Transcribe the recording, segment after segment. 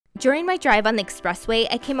During my drive on the expressway,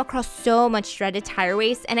 I came across so much dreaded tire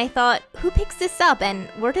waste, and I thought, who picks this up and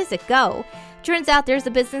where does it go? Turns out there's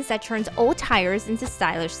a business that turns old tires into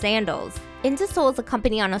stylish sandals. Indesoul is a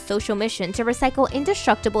company on a social mission to recycle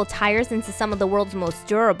indestructible tires into some of the world's most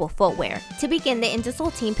durable footwear. To begin, the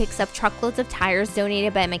Indesoul team picks up truckloads of tires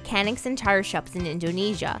donated by mechanics and tire shops in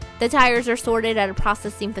Indonesia. The tires are sorted at a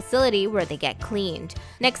processing facility where they get cleaned.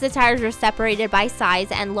 Next, the tires are separated by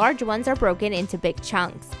size, and large ones are broken into big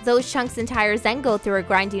chunks. Those chunks and tires then go through a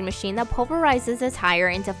grinding machine that pulverizes the tire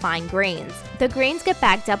into fine grains. The grains get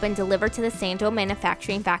bagged up and delivered to the sandal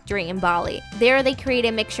manufacturing factory in Bali. There, they create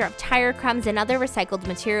a mixture of tire crumbs and other recycled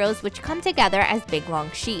materials which come together as big long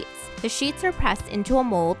sheets. The sheets are pressed into a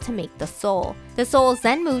mold to make the sole. The sole is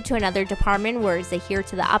then moved to another department where it's adhered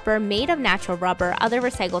to the upper, made of natural rubber, other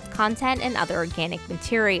recycled content, and other organic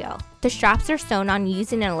material. The straps are sewn on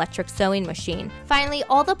using an electric sewing machine. Finally,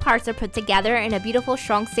 all the parts are put together and a beautiful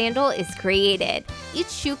shrunk sandal is created. Each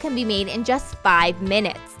shoe can be made in just 5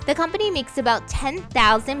 minutes. The company makes about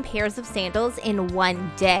 10,000 pairs of sandals in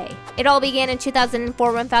one day. It all began in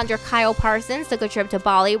 2004 when founder Kyle Parsons took a trip to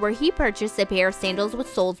Bali where he purchased a pair of sandals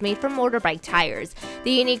with soles made from motorbike tires.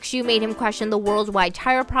 The unique shoe made him question the worldwide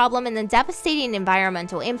tire problem and the devastating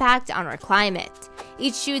environmental impact on our climate.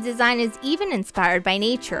 Each shoe design is even inspired by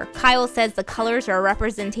nature. Kyle says the colors are a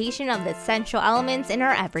representation of the essential elements in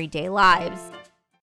our everyday lives.